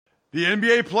The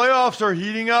NBA playoffs are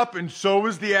heating up, and so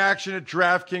is the action at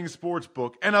DraftKings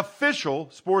Sportsbook, an official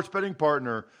sports betting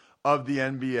partner of the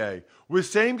NBA. With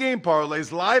same-game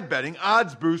parlays, live betting,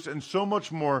 odds boosts, and so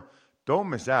much more, don't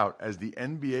miss out as the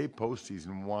NBA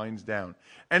postseason winds down.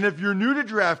 And if you're new to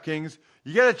DraftKings,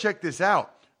 you got to check this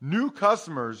out. New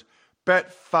customers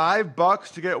bet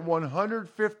 $5 to get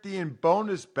 $150 in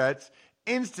bonus bets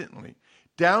instantly.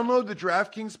 Download the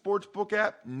DraftKings Sportsbook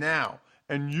app now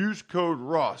and use code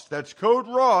ROSS. That's code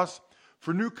ROSS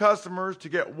for new customers to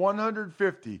get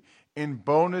 $150 in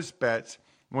bonus bets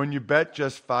when you bet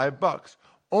just $5.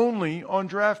 Only on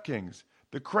DraftKings.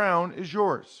 The crown is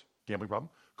yours. Gambling problem?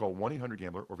 Call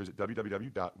 1-800-GAMBLER or visit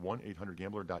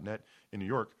www.1800gambler.net. In New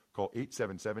York, call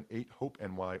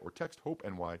 877-8-HOPE-NY or text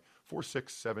HOPE-NY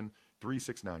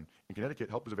 467-369. In Connecticut,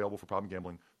 help is available for problem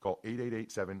gambling. Call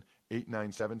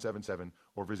 888-7-897-7777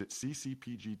 or visit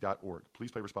ccpg.org. Please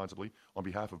play responsibly on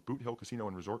behalf of Boot Hill Casino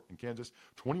and Resort in Kansas.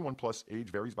 21 plus, age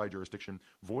varies by jurisdiction.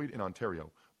 Void in Ontario.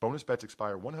 Bonus bets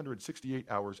expire 168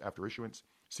 hours after issuance.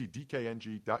 See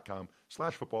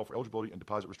dkng.com/football for eligibility and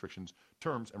deposit restrictions,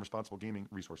 terms, and responsible gaming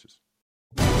resources.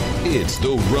 It's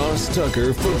the Ross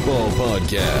Tucker Football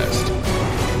Podcast.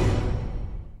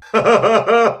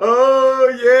 Oh,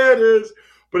 yeah, it is.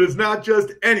 But it's not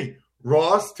just any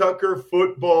Ross Tucker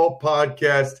Football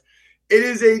Podcast. It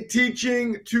is a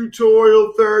teaching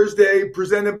tutorial Thursday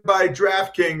presented by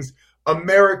DraftKings,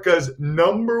 America's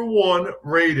 #1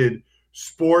 rated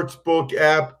sportsbook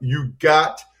app. You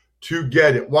got to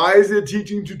get it. Why is it a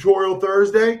teaching tutorial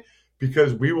Thursday?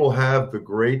 Because we will have the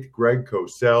great Greg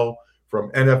Cosell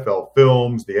from NFL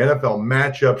Films, the NFL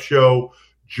Matchup Show,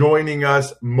 joining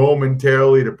us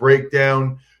momentarily to break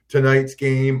down tonight's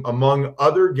game, among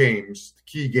other games,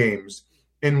 key games,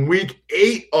 in Week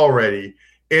 8 already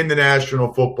in the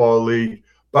National Football League.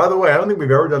 By the way, I don't think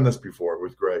we've ever done this before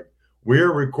with Greg.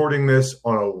 We're recording this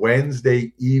on a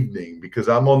Wednesday evening because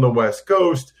I'm on the West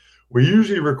Coast. We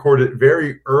usually record it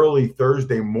very early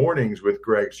Thursday mornings with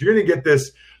Greg. So you're going to get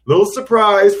this little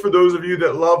surprise for those of you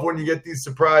that love when you get these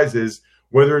surprises,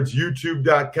 whether it's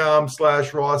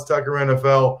youtube.com/Ross Tucker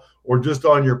NFL or just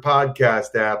on your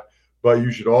podcast app. But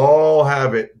you should all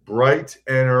have it bright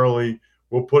and early.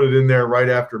 We'll put it in there right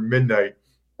after midnight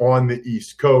on the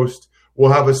East Coast.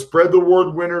 We'll have a Spread the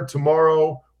Word winner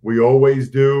tomorrow. We always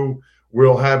do.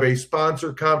 We'll have a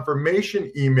sponsor confirmation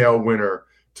email winner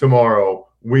tomorrow.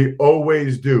 We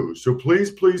always do. So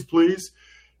please, please, please,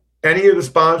 any of the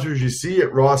sponsors you see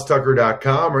at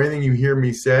rosstucker.com or anything you hear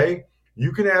me say,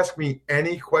 you can ask me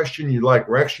any question you like.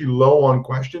 We're actually low on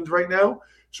questions right now.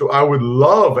 So I would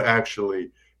love,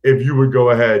 actually, if you would go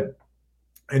ahead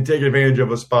and take advantage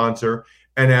of a sponsor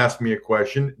and ask me a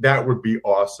question. That would be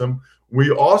awesome. We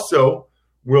also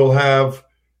will have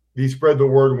the Spread the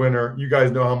Word winner. You guys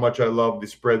know how much I love the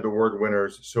Spread the Word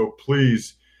winners. So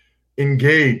please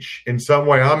engage in some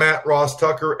way. I'm at Ross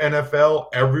Tucker NFL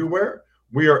everywhere.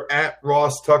 We are at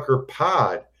Ross Tucker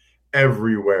Pod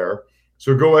everywhere.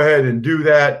 So go ahead and do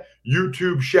that.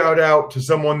 YouTube shout out to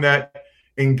someone that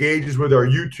engages with our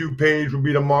YouTube page will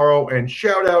be tomorrow. And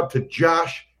shout out to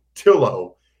Josh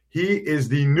Tillo. He is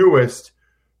the newest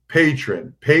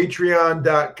patron.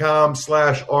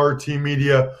 Patreon.com/RT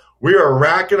Media. We are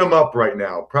racking them up right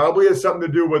now. Probably has something to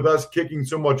do with us kicking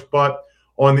so much butt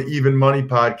on the Even Money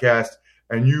podcast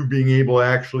and you being able to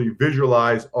actually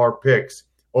visualize our picks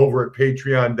over at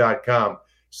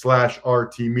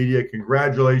patreon.com/RT Media.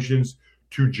 Congratulations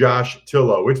to Josh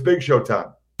Tillo. It's Big Show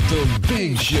time. The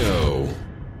Big Show.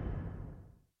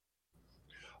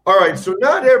 All right, so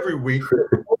not every week,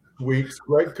 weeks,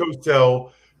 Greg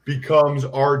Cosell becomes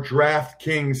our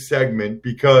DraftKings segment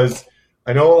because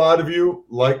I know a lot of you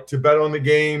like to bet on the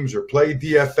games or play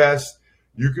DFS.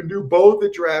 You can do both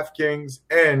at DraftKings,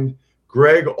 and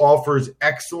Greg offers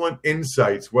excellent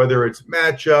insights, whether it's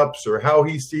matchups or how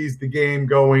he sees the game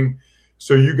going.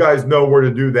 So you guys know where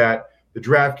to do that, the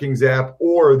DraftKings app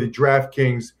or the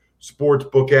DraftKings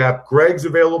Sportsbook app. Greg's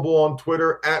available on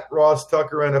Twitter at Ross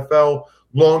Tucker NFL,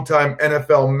 longtime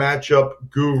NFL matchup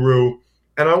guru.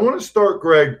 And I want to start,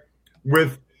 Greg,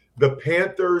 with the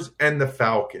Panthers and the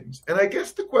Falcons. And I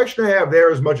guess the question I have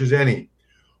there, as much as any,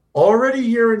 already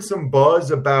hearing some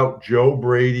buzz about Joe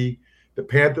Brady, the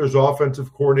Panthers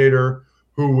offensive coordinator,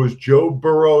 who was Joe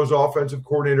Burrow's offensive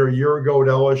coordinator a year ago at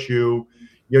LSU.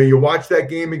 You know, you watch that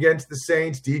game against the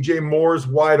Saints, DJ Moore's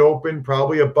wide open,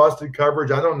 probably a busted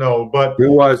coverage. I don't know, but it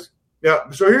was.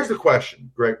 Yeah. So here's the question,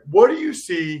 Greg. What do you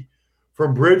see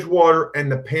from Bridgewater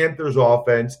and the Panthers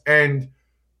offense? And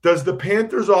does the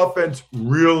Panthers offense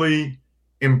really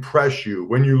impress you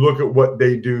when you look at what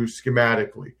they do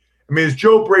schematically? I mean, is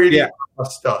Joe Brady a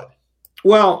stud?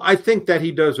 Well, I think that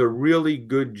he does a really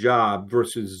good job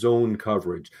versus zone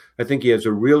coverage. I think he has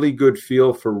a really good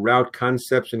feel for route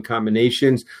concepts and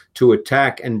combinations to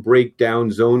attack and break down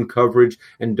zone coverage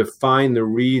and define the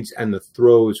reads and the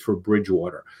throws for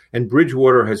Bridgewater. And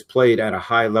Bridgewater has played at a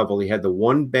high level. He had the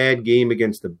one bad game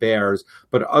against the Bears,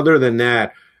 but other than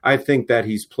that, I think that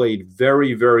he's played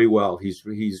very, very well. He's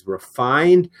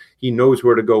refined. He knows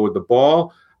where to go with the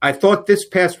ball. I thought this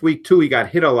past week, too, he got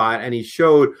hit a lot, and he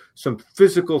showed some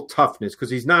physical toughness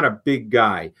because he's not a big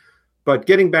guy. But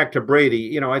getting back to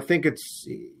Brady, I think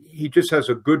he just has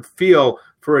a good feel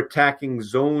for attacking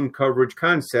zone coverage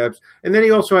concepts. And then he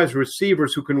also has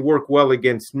receivers who can work well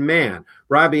against man.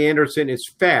 Robbie Anderson is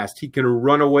fast. He can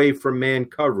run away from man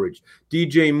coverage.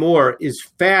 DJ Moore is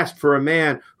fast for a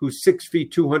man who's 6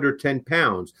 feet, 210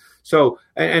 pounds. So,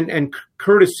 and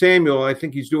Curtis Samuel, I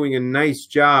think he's doing a nice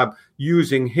job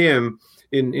using him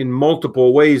in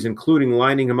multiple ways, including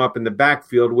lining him up in the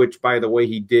backfield, which, by the way,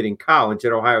 he did in college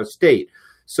at Ohio State.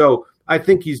 So I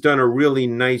think he's done a really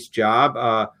nice job.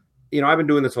 I've been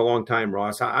doing this a long time,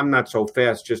 Ross. I'm not so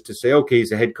fast just to say, okay,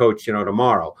 he's a head coach,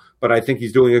 tomorrow. But I think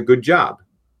he's doing a good job.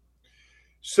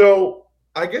 So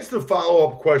I guess the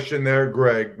follow-up question there,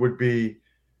 Greg, would be,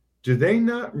 do they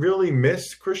not really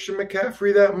miss Christian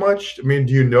McCaffrey that much? I mean,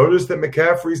 do you notice that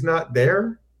McCaffrey's not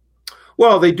there?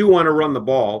 Well, they do want to run the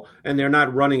ball, and they're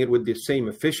not running it with the same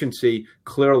efficiency,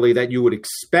 clearly, that you would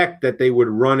expect that they would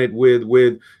run it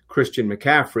with Christian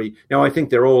McCaffrey. Now, I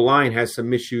think their O-line has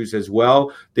some issues as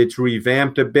well. It's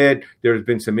revamped a bit. There's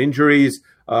been some injuries.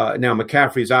 Now,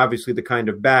 McCaffrey is obviously the kind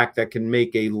of back that can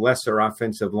make a lesser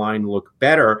offensive line look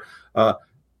better.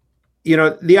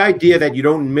 The idea that you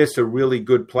don't miss a really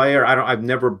good player, I've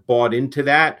never bought into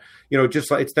that.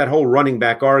 Just like it's that whole running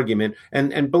back argument.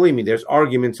 And believe me, there's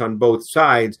arguments on both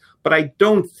sides, but I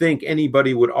don't think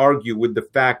anybody would argue with the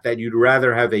fact that you'd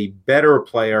rather have a better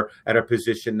player at a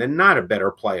position than not a better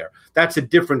player. That's a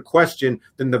different question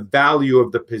than the value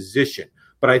of the position.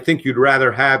 But I think you'd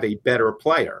rather have a better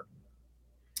player.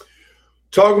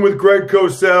 Talking with Greg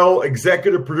Cosell,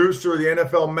 executive producer of the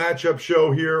NFL Matchup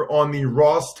Show here on the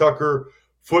Ross Tucker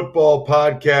Football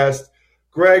Podcast.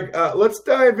 Greg, let's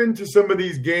dive into some of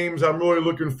these games I'm really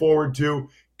looking forward to.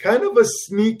 Kind of a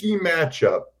sneaky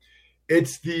matchup.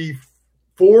 It's the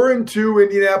 4-2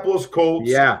 Indianapolis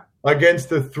Colts against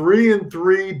the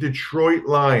 3-3 Detroit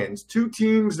Lions. Two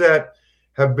teams that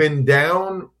have been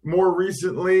down more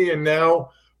recently, and now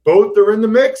both are in the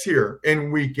mix here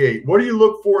in Week 8. What do you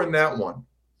look for in that one?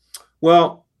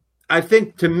 Well, I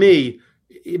think to me,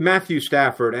 Matthew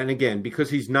Stafford, and again,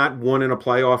 because he's not won in a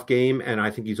playoff game, and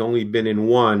I think he's only been in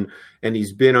one, and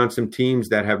he's been on some teams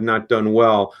that have not done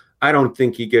well, I don't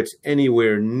think he gets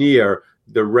anywhere near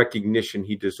the recognition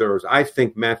he deserves. I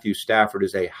think Matthew Stafford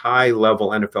is a high-level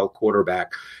NFL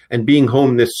quarterback. And being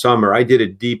home this summer, I did a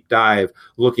deep dive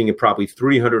looking at probably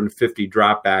 350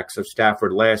 dropbacks of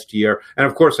Stafford last year. And,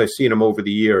 of course, I've seen him over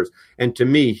the years. And to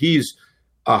me, he's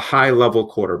a high-level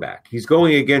quarterback. He's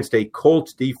going against a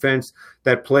Colts defense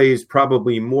that plays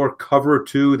probably more cover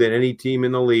two than any team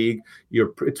in the league.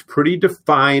 It's pretty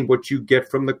defined what you get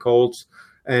from the Colts.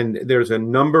 And there's a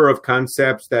number of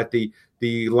concepts that the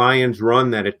Lions run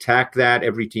that attack that.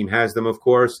 Every team has them, of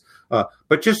course.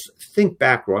 But just think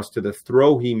back, Ross, to the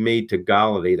throw he made to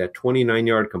Golladay, that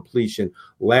 29-yard completion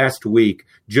last week,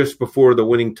 just before the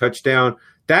winning touchdown.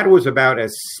 That was about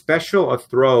as special a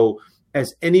throw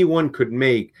as anyone could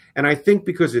make. And I think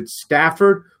because it's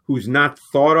Stafford, who's not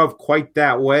thought of quite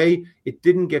that way, it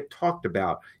didn't get talked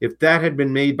about. If that had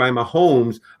been made by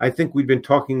Mahomes, I think we'd be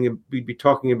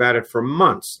talking about it for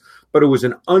months. But it was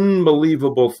an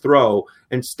unbelievable throw.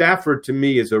 And Stafford, to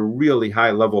me, is a really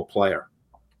high-level player.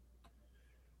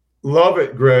 Love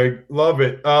it, Greg. Love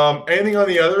it. Anything on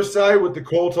the other side with the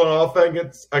Colts on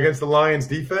offense against the Lions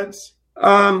defense?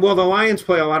 Well, the Lions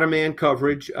play a lot of man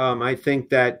coverage. I think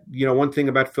that, one thing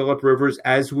about Phillip Rivers,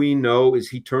 as we know, is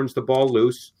he turns the ball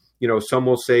loose. Some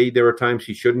will say there are times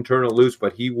he shouldn't turn it loose,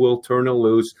 but he will turn it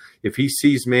loose. If he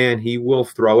sees man, he will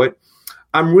throw it.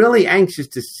 I'm really anxious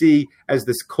to see, as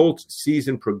this Colts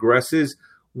season progresses,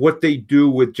 what they do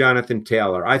with Jonathan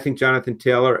Taylor. I think Jonathan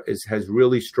Taylor has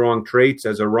really strong traits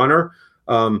as a runner.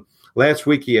 Last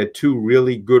week, he had two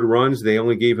really good runs. They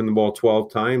only gave him the ball 12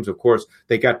 times. Of course,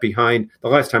 they got behind. The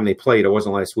last time they played, it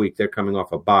wasn't last week. They're coming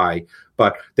off a bye.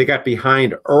 But they got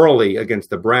behind early against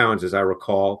the Browns, as I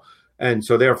recall. And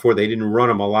so, therefore, they didn't run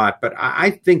him a lot. But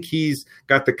I think he's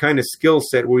got the kind of skill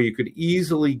set where you could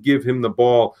easily give him the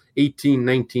ball 18,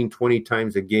 19, 20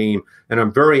 times a game. And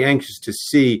I'm very anxious to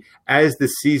see, as the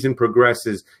season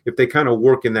progresses, if they kind of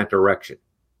work in that direction.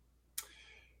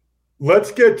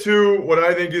 Let's get to what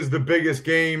I think is the biggest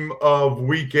game of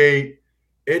Week 8.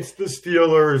 It's the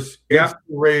Steelers. It's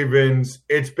the Ravens.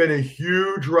 It's been a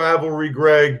huge rivalry,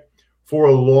 Greg, for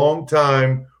a long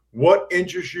time. What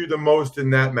interests you the most in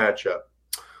that matchup?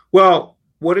 Well,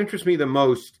 what interests me the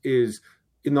most is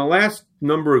in the last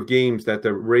number of games that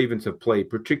the Ravens have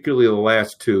played, particularly the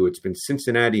last two, it's been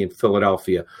Cincinnati and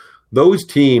Philadelphia. Those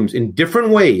teams, in different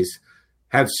ways,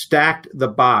 have stacked the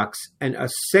box and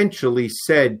essentially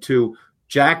said to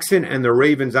Jackson and the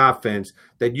Ravens offense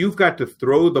that you've got to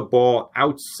throw the ball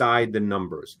outside the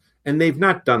numbers. And they've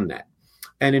not done that.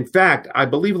 And in fact, I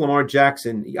believe Lamar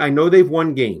Jackson, I know they've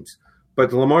won games,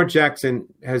 but Lamar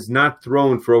Jackson has not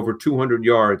thrown for over 200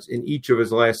 yards in each of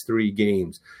his last 3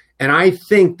 games. And I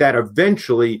think that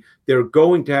eventually they're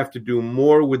going to have to do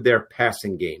more with their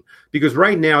passing game because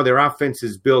right now their offense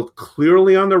is built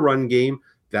clearly on the run game.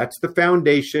 That's the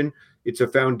foundation. It's a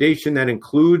foundation that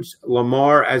includes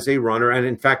Lamar as a runner. And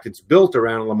in fact, it's built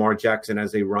around Lamar Jackson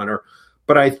as a runner.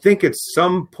 But I think at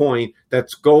some point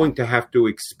that's going to have to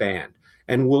expand.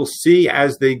 And we'll see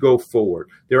as they go forward.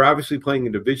 They're obviously playing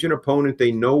a division opponent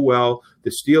they know well.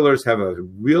 The Steelers have a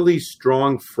really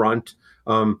strong front.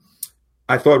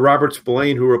 I thought Robert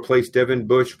Spillane, who replaced Devin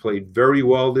Bush, played very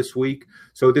well this week.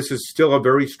 So this is still a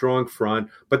very strong front.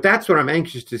 But that's what I'm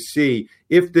anxious to see,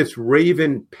 if this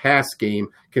Raven pass game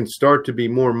can start to be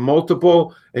more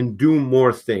multiple and do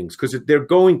more things, because they're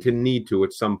going to need to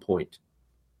at some point.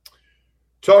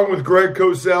 Talking with Greg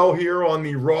Cosell here on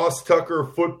the Ross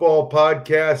Tucker Football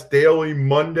Podcast, daily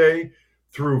Monday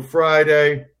through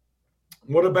Friday.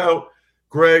 What about,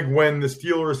 Greg, when the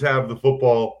Steelers have the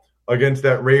football against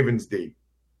that Ravens D?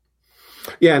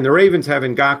 Yeah, and the Ravens have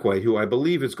Ngakoue, who I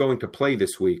believe is going to play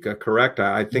this week, correct?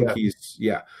 I think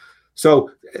yeah. So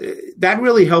that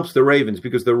really helps the Ravens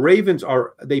because the Ravens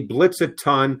they blitz a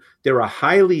ton. They're a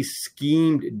highly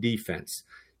schemed defense.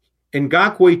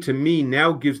 Ngakoue, to me,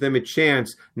 now gives them a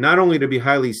chance not only to be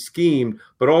highly schemed,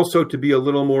 but also to be a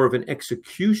little more of an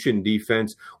execution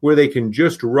defense where they can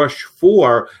just rush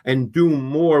for and do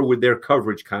more with their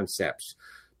coverage concepts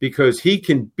because he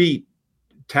can beat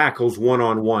tackles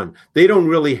one-on-one. They don't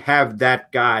really have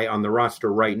that guy on the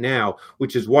roster right now,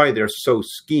 which is why they're so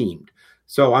schemed.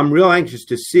 So I'm real anxious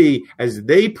to see as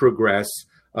they progress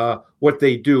what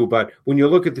they do. But when you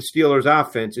look at the Steelers'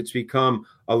 offense, it's become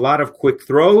a lot of quick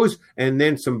throws and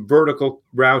then some vertical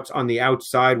routes on the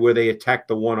outside where they attack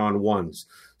the one-on-ones.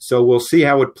 So we'll see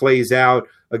how it plays out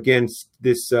against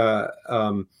this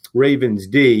Ravens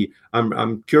D.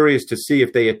 I'm curious to see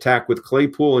if they attack with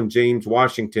Claypool and James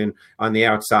Washington on the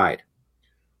outside.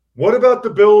 What about the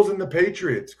Bills and the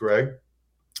Patriots, Greg?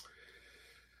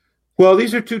 Well,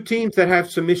 these are two teams that have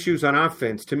some issues on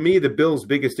offense. To me, the Bills'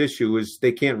 biggest issue is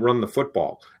they can't run the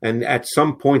football. And at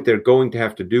some point, they're going to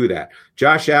have to do that.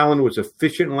 Josh Allen was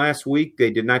efficient last week.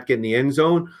 They did not get in the end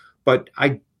zone. But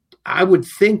I would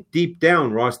think deep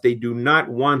down, Ross, they do not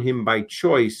want him by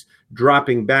choice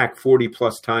dropping back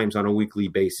 40-plus times on a weekly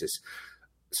basis.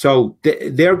 So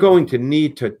they're going to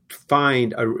need to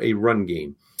find a run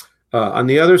game. On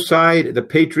the other side, the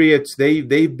Patriots,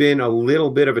 they've been a little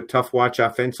bit of a tough watch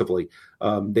offensively.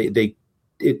 I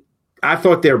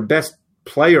thought their best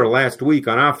player last week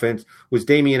on offense was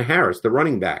Damian Harris, the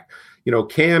running back. You know,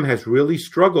 Cam has really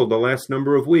struggled the last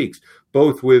number of weeks,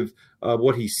 both with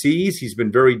what he sees. He's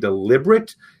been very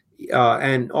deliberate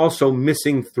and also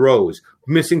missing throws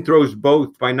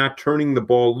both by not turning the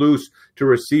ball loose to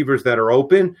receivers that are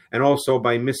open and also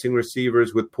by missing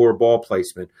receivers with poor ball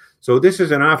placement. So this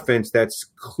is an offense that's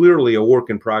clearly a work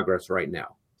in progress right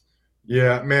now.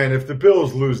 Yeah, man, if the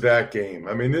Bills lose that game,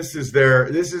 I mean, this is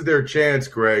their chance,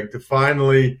 Greg, to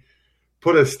finally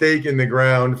put a stake in the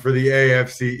ground for the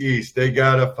AFC East. They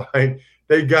gotta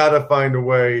find a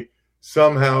way,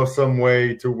 somehow, some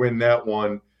way, to win that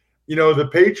one. You know, the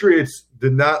Patriots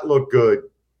did not look good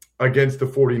against the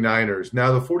 49ers.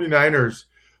 Now, the 49ers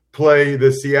play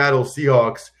the Seattle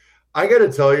Seahawks. I got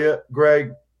to tell you,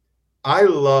 Greg,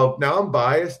 now I'm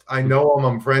biased. I know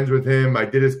I'm friends with him. I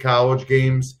did his college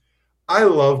games. I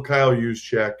love Kyle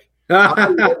Juszczyk. I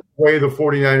love the way the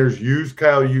 49ers use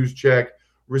Kyle Juszczyk,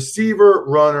 receiver,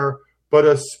 runner, but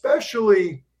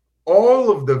especially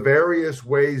all of the various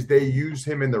ways they use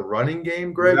him in the running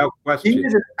game, Greg. He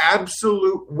is an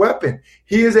absolute weapon.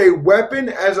 He is a weapon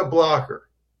as a blocker.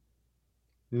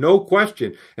 No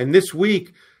question. And this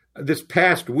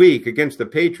past week against the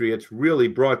Patriots really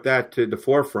brought that to the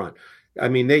forefront. I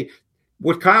mean,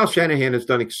 what Kyle Shanahan has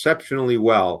done exceptionally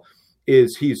well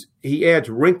is he adds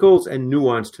wrinkles and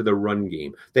nuance to the run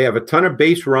game. They have a ton of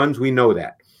base runs, we know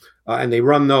that, and they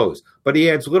run those. But he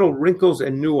adds little wrinkles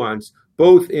and nuance,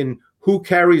 both in who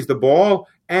carries the ball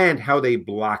and how they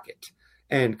block it.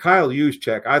 And Kyle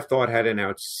Juszczyk, I thought, had an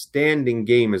outstanding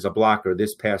game as a blocker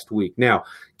this past week. Now,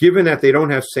 given that they don't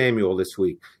have Samuel this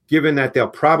week, given that they'll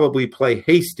probably play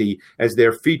Hasty as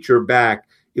their feature back,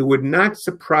 it would not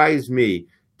surprise me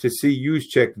to see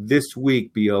Juszczyk this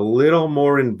week be a little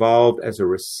more involved as a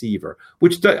receiver,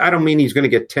 which I don't mean he's going to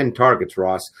get 10 targets,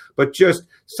 Ross, but just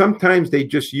sometimes they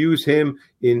just use him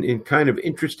in kind of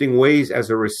interesting ways as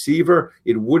a receiver.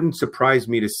 It wouldn't surprise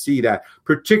me to see that,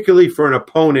 particularly for an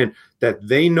opponent that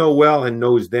they know well and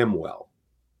knows them well.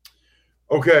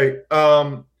 Okay.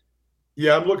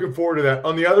 Yeah, I'm looking forward to that.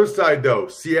 On the other side, though,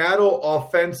 Seattle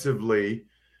offensively,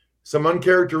 some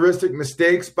uncharacteristic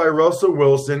mistakes by Russell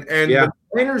Wilson, and the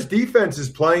Niners defense is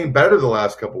playing better the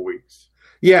last couple weeks.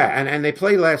 Yeah, and they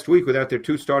played last week without their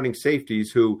two starting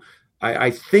safeties, who I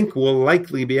think will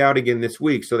likely be out again this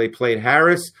week. So they played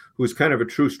Harris, who's kind of a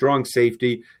true strong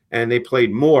safety, and they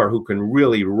played Moore, who can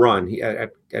really run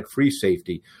at free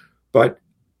safety. But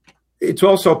it's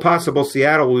also possible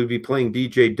Seattle will be playing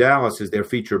DJ Dallas as their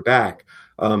feature back.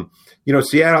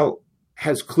 Seattle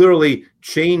has clearly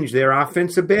changed their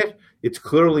offense a bit. It's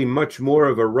clearly much more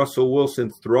of a Russell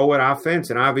Wilson throw-it offense,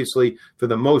 and obviously, for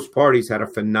the most part, he's had a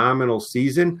phenomenal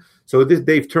season. So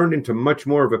they've turned into much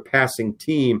more of a passing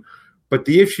team. But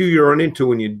the issue you run into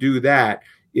when you do that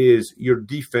is your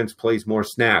defense plays more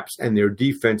snaps, and their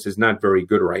defense is not very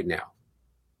good right now.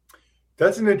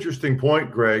 That's an interesting point,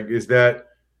 Greg, is that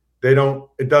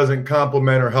it doesn't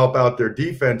complement or help out their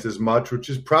defense as much, which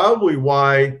is probably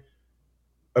why –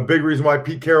 a big reason why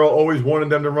Pete Carroll always wanted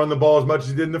them to run the ball as much as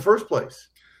he did in the first place.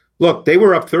 Look, they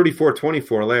were up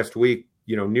 34-24 last week,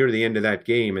 near the end of that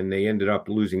game, and they ended up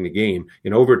losing the game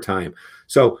in overtime.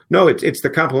 So, no, it's the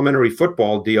complementary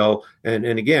football deal. And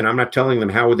again, I'm not telling them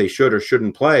how they should or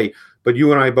shouldn't play, but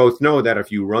you and I both know that if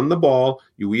you run the ball,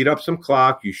 you eat up some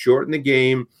clock, you shorten the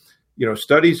game.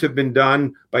 Studies have been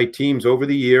done by teams over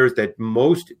the years that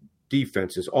most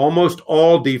defenses, almost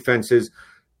all defenses,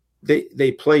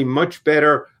 they play much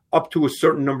better up to a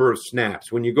certain number of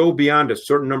snaps. When you go beyond a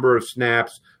certain number of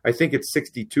snaps, I think it's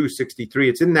 62, 63.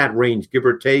 It's in that range, give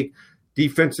or take.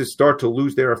 Defenses start to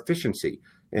lose their efficiency.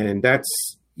 And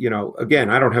that's,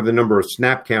 again, I don't have the number of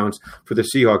snap counts for the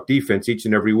Seahawks defense each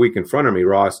and every week in front of me,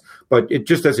 Ross. But it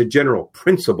just as a general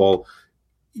principle,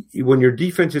 when your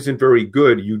defense isn't very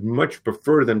good, you'd much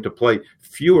prefer them to play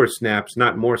fewer snaps,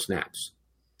 not more snaps.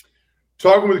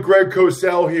 Talking with Greg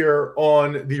Cosell here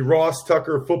on the Ross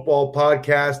Tucker Football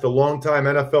Podcast, a longtime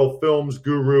NFL Films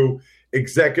guru,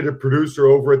 executive producer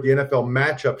over at the NFL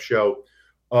Matchup Show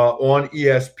on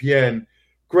ESPN.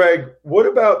 Greg, what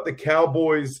about the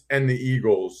Cowboys and the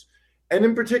Eagles? And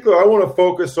in particular, I want to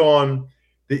focus on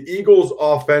the Eagles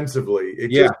offensively. It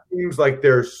just seems like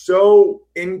they're so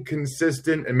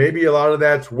inconsistent, and maybe a lot of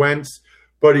that's Wentz,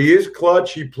 but he is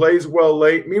clutch. He plays well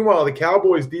late. Meanwhile, the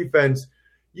Cowboys defense,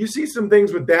 you see some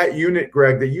things with that unit,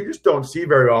 Greg, that you just don't see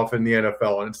very often in the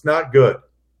NFL, and it's not good.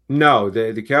 No,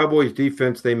 the Cowboys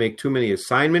defense, they make too many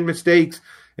assignment mistakes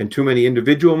and too many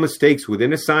individual mistakes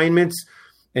within assignments.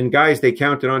 And guys they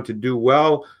counted on to do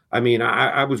well. I mean,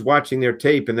 I was watching their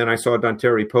tape, and then I saw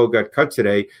Dontari Poe got cut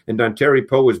today, and Dontari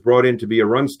Poe was brought in to be a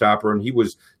run stopper, and he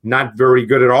was not very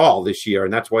good at all this year,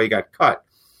 and that's why he got cut.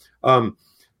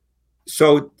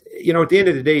 So, at the end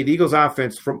of the day, the Eagles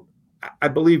offense I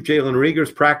believe Jalen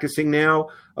Reagor's practicing now.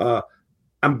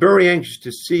 I'm very anxious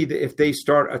to see if they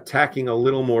start attacking a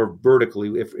little more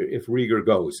vertically if Reagor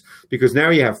goes. Because now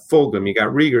you have Fulgham, you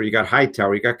got Reagor, you got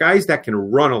Hightower, you got guys that can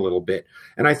run a little bit.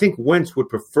 And I think Wentz would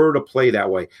prefer to play that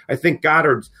way. I think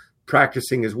Goddard's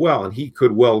practicing as well, and he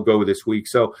could well go this week.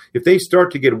 So if they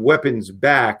start to get weapons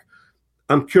back,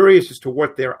 I'm curious as to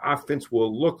what their offense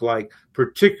will look like,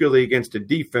 particularly against a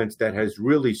defense that has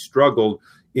really struggled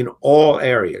in all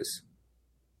areas.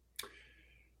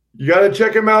 You got to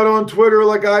check him out on Twitter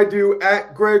like I do,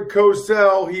 at Greg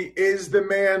Cosell. He is the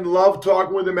man. Love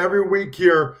talking with him every week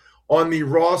here on the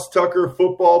Ross Tucker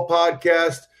Football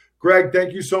Podcast. Greg,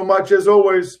 thank you so much as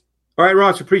always. All right,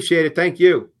 Ross, appreciate it. Thank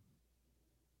you.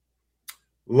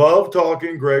 Love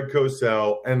talking Greg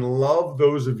Cosell, and love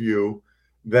those of you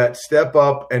that step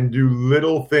up and do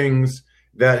little things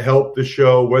that help the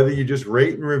show, whether you just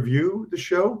rate and review the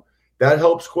show. That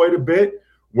helps quite a bit.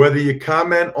 Whether you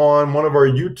comment on one of our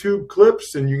YouTube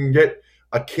clips and you can get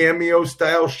a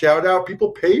cameo-style shout-out,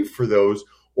 people pay for those,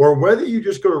 or whether you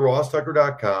just go to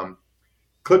rosstucker.com,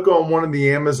 click on one of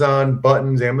the Amazon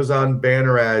buttons, Amazon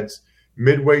banner ads,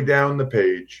 midway down the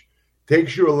page,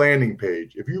 takes you a landing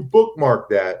page. If you bookmark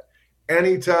that,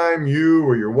 anytime you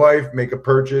or your wife make a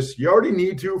purchase, you already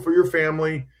need to for your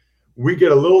family, we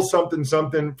get a little something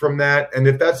from that. And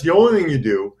if that's the only thing you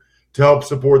do to help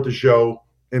support the show,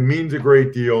 It means a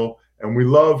great deal. And we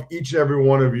love each and every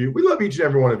one of you. We love each and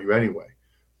every one of you anyway.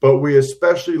 But we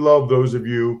especially love those of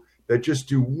you that just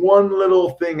do one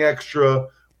little thing extra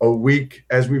a week.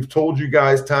 As we've told you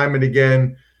guys time and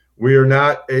again, we are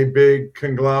not a big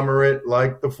conglomerate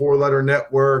like the 4-Letter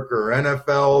Network or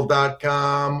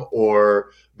NFL.com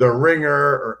or The Ringer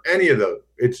or any of those.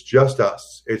 It's just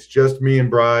us. It's just me and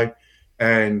Bri,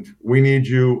 and we need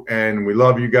you, and we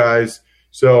love you guys.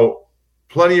 So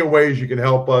plenty of ways you can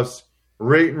help us.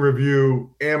 Rate and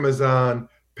review, Amazon,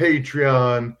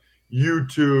 Patreon,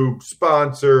 YouTube,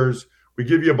 sponsors. We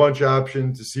give you a bunch of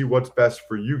options to see what's best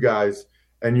for you guys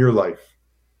and your life.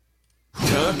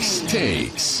 Tux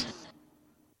Takes.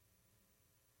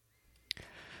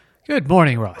 Good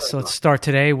morning, Ross. So let's start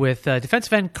today with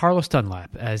defensive end Carlos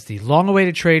Dunlap, as the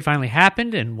long-awaited trade finally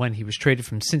happened, and when he was traded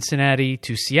from Cincinnati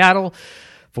to Seattle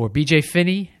for B.J.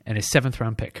 Finney and his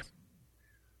 7th-round pick.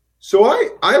 So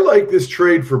I like this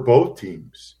trade for both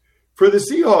teams. For the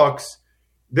Seahawks,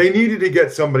 they needed to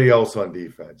get somebody else on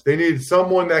defense. They needed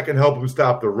someone that can help them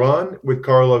stop the run, which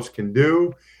Carlos can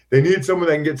do. They need someone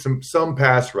that can get some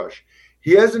pass rush.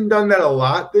 He hasn't done that a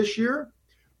lot this year,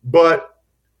 but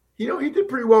he did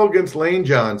pretty well against Lane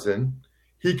Johnson.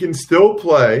 He can still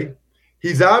play.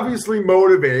 He's obviously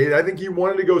motivated. I think he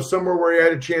wanted to go somewhere where he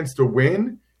had a chance to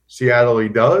win. Seattle, he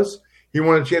does. He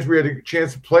wanted a chance where he had a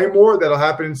chance to play more. That'll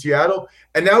happen in Seattle.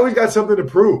 And now he's got something to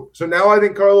prove. So now I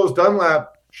think Carlos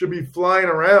Dunlap should be flying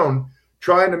around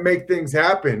trying to make things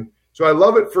happen. So I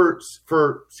love it for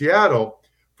Seattle.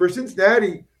 For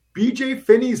Cincinnati, B.J.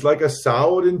 Finney's like a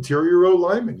solid interior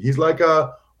O-lineman. He's like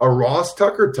a Ross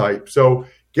Tucker type. So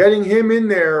getting him in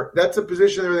there, that's a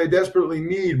position where they desperately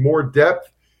need more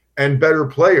depth and better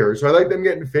players. So I like them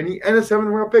getting Finney and a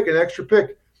 7th-round pick, an extra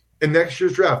pick in next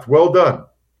year's draft. Well done.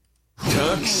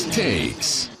 Tux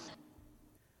Takes.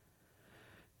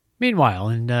 Meanwhile,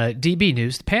 in DB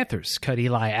news, the Panthers cut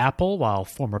Eli Apple, while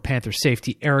former Panther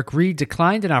safety Eric Reid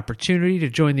declined an opportunity to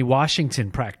join the Washington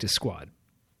practice squad.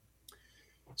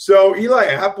 So Eli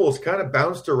Apple's kind of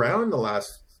bounced around the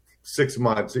last 6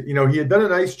 months. He had done a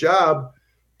nice job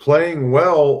playing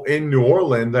well in New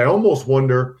Orleans. I almost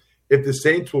wonder if the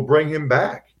Saints will bring him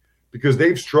back because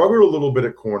they've struggled a little bit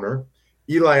at corner.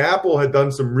 Eli Apple had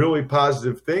done some really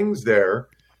positive things there,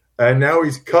 and now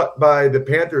he's cut by the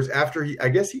Panthers after he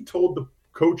told the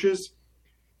coaches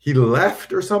he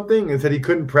left or something and said he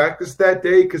couldn't practice that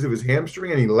day because of his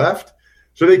hamstring, and he left.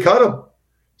 So they cut him.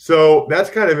 So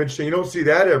that's kind of interesting. You don't see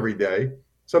that every day.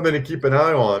 Something to keep an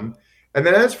eye on. And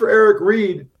then as for Eric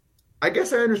Reid, I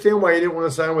guess I understand why he didn't want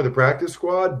to sign with the practice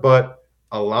squad, but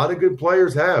a lot of good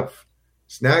players have.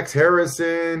 Snacks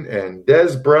Harrison and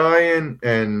Dez Bryant.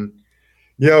 And,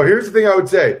 here's the thing I would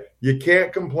say. You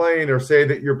can't complain or say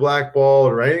that you're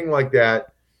blackballed or anything like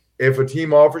that. If a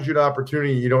team offers you an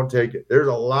opportunity, you don't take it. There's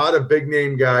a lot of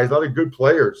big-name guys, a lot of good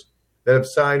players that have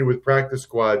signed with practice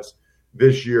squads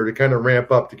this year to kind of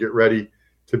ramp up to get ready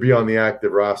to be on the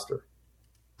active roster.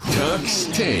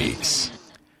 Tux Takes.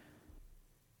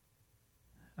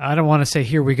 I don't want to say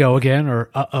here we go again or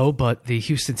uh-oh, but the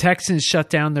Houston Texans shut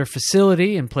down their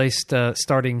facility and placed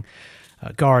starting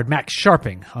guard Max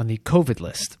Sharping on the COVID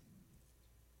list.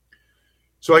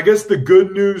 So I guess the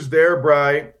good news there,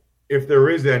 Bri, if there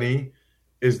is any,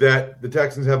 is that the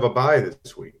Texans have a bye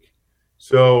this week.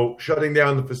 So shutting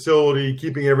down the facility,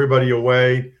 keeping everybody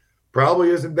away, probably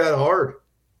isn't that hard.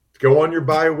 Go on your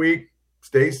bye week,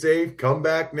 stay safe, come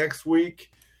back next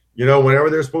week, whenever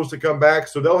they're supposed to come back.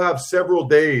 So they'll have several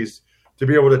days to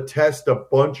be able to test a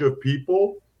bunch of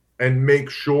people and make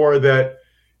sure that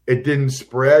it didn't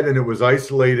spread and it was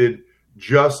isolated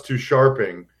just to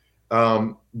Sharping.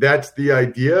 That's the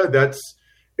idea.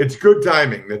 It's good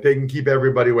timing that they can keep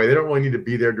everybody away. They don't really need to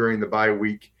be there during the bye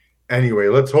week anyway.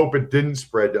 Let's hope it didn't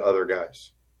spread to other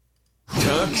guys.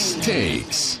 Tux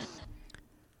Takes.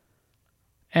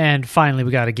 And finally,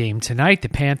 we got a game tonight, the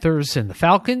Panthers and the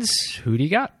Falcons. Who do you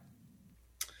got?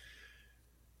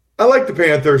 I like the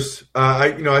Panthers.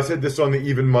 I said this on the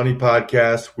Even Money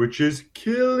podcast, which is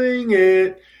killing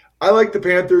it. I like the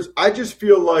Panthers. I just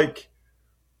feel like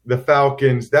the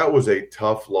Falcons, that was a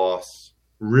tough loss,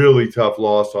 really tough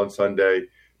loss on Sunday.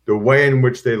 The way in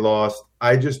which they lost,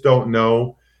 I just don't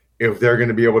know if they're going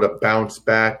to be able to bounce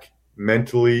back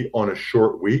mentally on a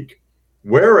short week.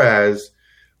 Whereas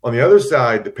on the other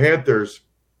side, the Panthers,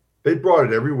 they brought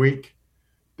it every week.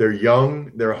 They're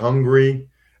young. They're hungry.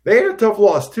 They had a tough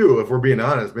loss, too, if we're being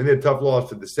honest. They had a tough loss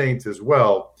to the Saints as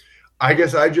well. I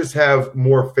guess I just have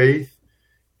more faith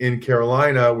in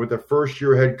Carolina with a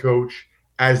first-year head coach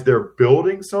as they're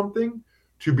building something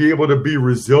to be able to be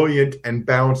resilient and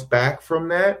bounce back from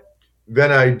that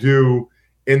than I do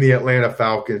in the Atlanta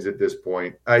Falcons at this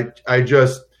point. I think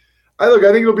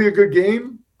it'll be a good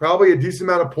game, probably a decent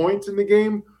amount of points in the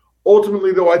game.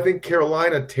 Ultimately, though, I think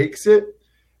Carolina takes it,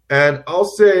 and I'll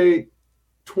say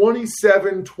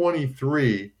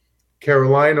 27-23,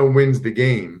 Carolina wins the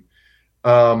game.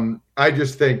 I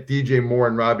just think DJ Moore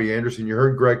and Robbie Anderson, you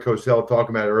heard Greg Cosell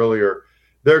talking about it earlier,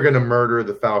 they're going to murder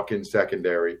the Falcons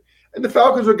secondary. And the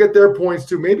Falcons will get their points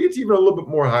too. Maybe it's even a little bit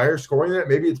more higher scoring than that.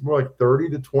 Maybe it's more like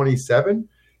 30-27,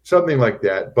 something like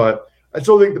that. But I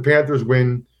still think the Panthers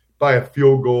win by a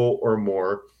field goal or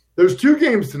more. There's 2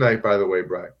 games tonight, by the way,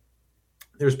 Brian.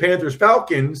 There's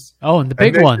Panthers-Falcons. Oh, and the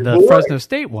big one, the Fresno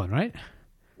State one, right?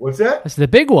 What's that? That's the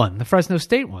big one, the Fresno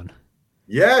State one.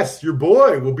 Yes, your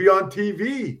boy will be on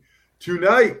TV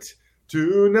tonight,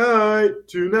 10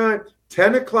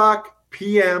 o'clock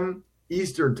p.m.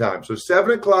 Eastern time, so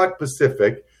 7 o'clock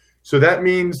Pacific. So that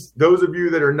means those of you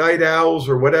that are night owls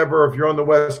or whatever, if you're on the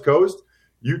West Coast,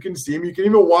 you can see them. You can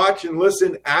even watch and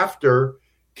listen after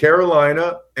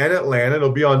Carolina and Atlanta.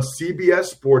 It'll be on CBS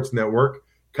Sports Network.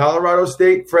 Colorado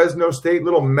State, Fresno State,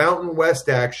 little Mountain West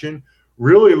action.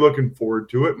 Really looking forward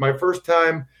to it. My first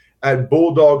time at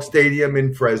Bulldog Stadium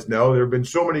in Fresno. There have been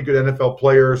so many good NFL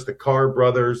players, the Carr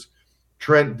brothers,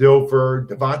 Trent Dilfer,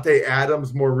 Devontae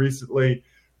Adams more recently,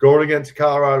 going against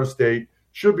Colorado State.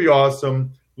 Should be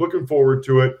awesome. Looking forward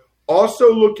to it.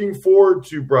 Also looking forward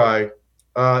to, Bri,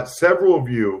 several of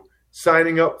you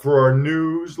signing up for our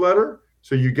newsletter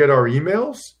so you get our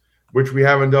emails, which we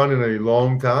haven't done in a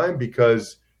long time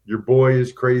because your boy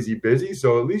is crazy busy.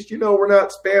 So at least we're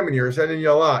not spamming you or sending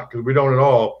you a lot because we don't at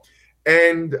all.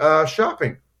 And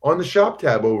shopping on the shop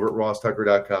tab over at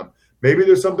rosstucker.com. Maybe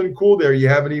there's something cool there you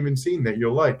haven't even seen that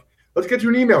you'll like. Let's get to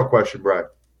an email question, Brad.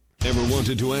 Ever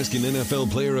wanted to ask an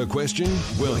NFL player a question?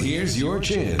 Well, here's your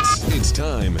chance. It's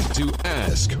time to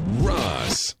Ask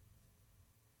Ross.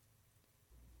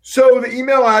 So the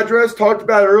email address talked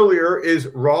about earlier is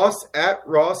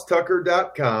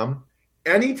ross@rosstucker.com.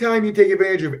 Anytime you take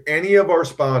advantage of any of our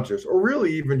sponsors, or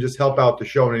really even just help out the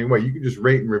show in any way, you can just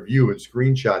rate and review and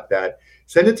screenshot that.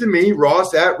 Send it to me,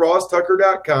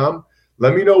 ross@rosstucker.com.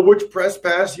 Let me know which press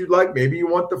pass you'd like. Maybe you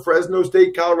want the Fresno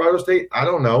State, Colorado State. I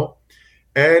don't know.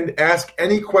 And ask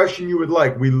any question you would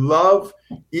like. We love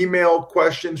email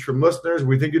questions from listeners.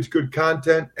 We think it's good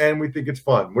content, and we think it's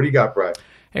fun. What do you got, Brad?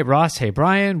 Hey, Ross. Hey,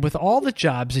 Brian. With all the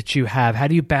jobs that you have, how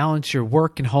do you balance your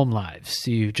work and home lives?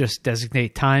 Do you just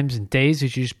designate times and days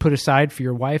that you just put aside for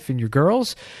your wife and your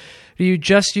girls? Do you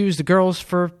just use the girls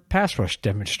for pass rush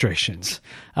demonstrations?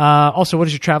 Also, what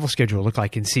does your travel schedule look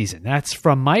like in season? That's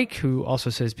from Mike, who also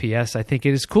says, P.S., I think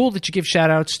it is cool that you give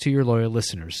shout-outs to your loyal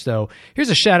listeners. So here's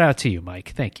a shout-out to you,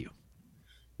 Mike. Thank you.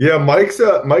 Yeah, Mike's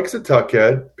a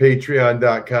tuckhead,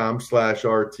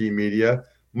 patreon.com/RT Media.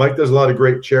 Mike does a lot of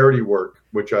great charity work,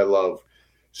 which I love.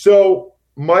 So,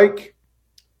 Mike,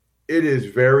 it is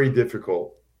very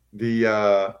difficult.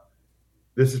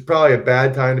 This is probably a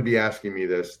bad time to be asking me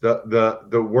this.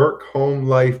 The work-home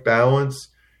life balance,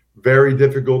 very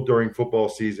difficult during football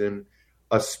season,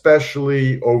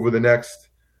 especially over the next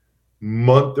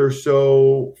month or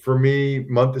so. For me,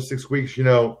 month to 6 weeks,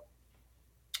 I've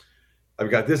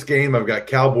got this game. I've got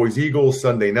Cowboys-Eagles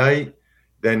Sunday night.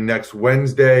 Then next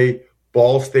Wednesday,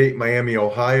 Ball State, Miami,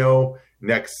 Ohio.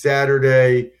 Next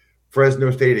Saturday, Fresno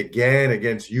State again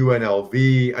against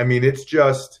UNLV. I mean, it's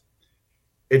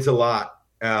a lot.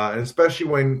 And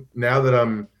especially now that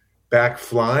I'm back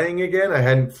flying again, I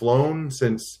hadn't flown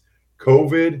since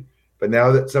COVID, but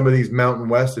now that some of these Mountain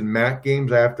West and MAC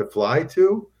games I have to fly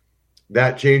to,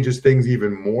 that changes things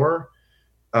even more.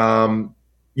 When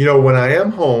I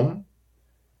am home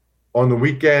on the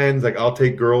weekends, like I'll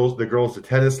take the girls to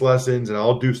tennis lessons and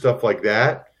I'll do stuff like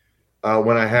that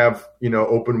when I have,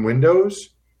 open windows.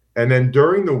 And then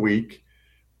during the week,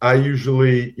 I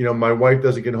usually, my wife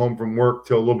doesn't get home from work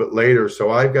till a little bit later. So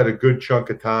I've got a good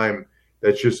chunk of time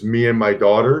that's just me and my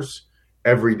daughters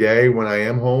every day when I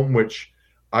am home, which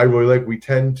I really like. We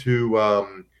tend to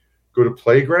go to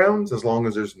playgrounds as long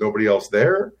as there's nobody else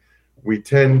there. We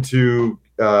tend to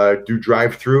do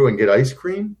drive-through and get ice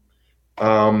cream.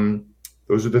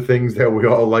 Those are the things that we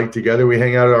all like together. We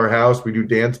hang out at our house. We do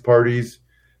dance parties.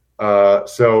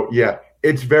 So, yeah,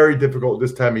 it's very difficult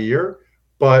this time of year,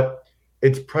 but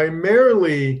it's a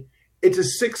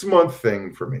 6-month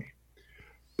thing for me,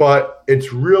 but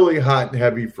it's really hot and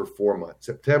heavy for 4 months,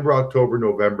 September, October,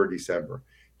 November, December.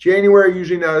 January,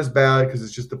 usually not as bad because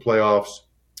it's just the playoffs.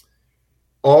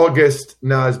 August,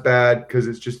 not as bad because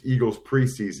it's just Eagles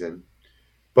preseason.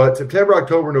 But September,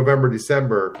 October, November,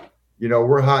 December,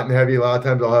 we're hot and heavy. A lot of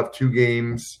times I'll have 2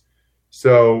 games.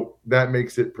 So that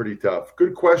makes it pretty tough.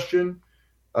 Good question.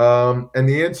 And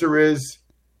the answer is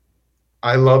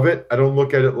I love it. I don't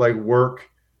look at it like work.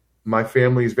 My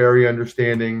family is very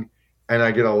understanding, and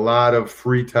I get a lot of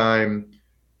free time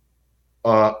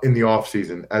in the off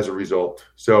season as a result.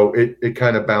 So it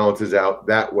kind of balances out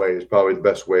that way is probably the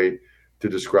best way to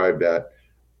describe that.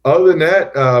 Other than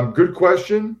that, good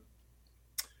question.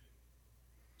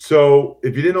 So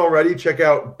if you didn't already, check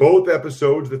out both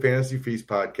episodes of the Fantasy Feast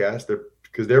podcast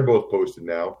because they're both posted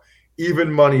now.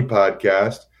 Even Money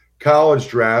podcast, College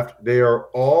Draft, they are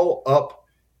all up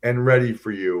and ready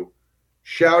for you.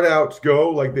 Shout outs go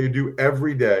like they do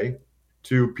every day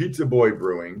to Pizza Boy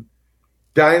Brewing,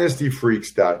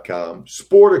 DynastyFreaks.com,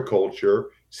 Sporticulture,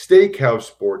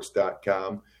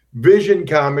 SteakhouseSports.com, Vision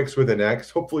Comics with an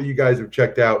X. Hopefully you guys have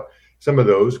checked out some of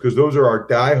those because those are our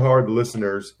diehard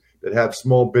listeners that have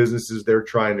small businesses they're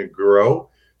trying to grow.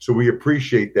 So we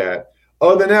appreciate that.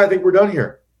 Other than that, I think we're done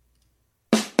here.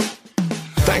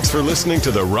 Thanks for listening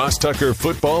to the Ross Tucker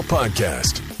Football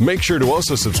Podcast. Make sure to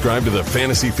also subscribe to the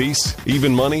Fantasy Feast,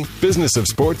 Even Money, Business of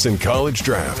Sports, and College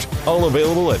Draft. All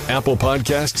available at Apple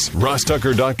Podcasts,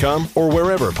 rosstucker.com, or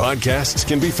wherever podcasts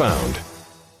can be found.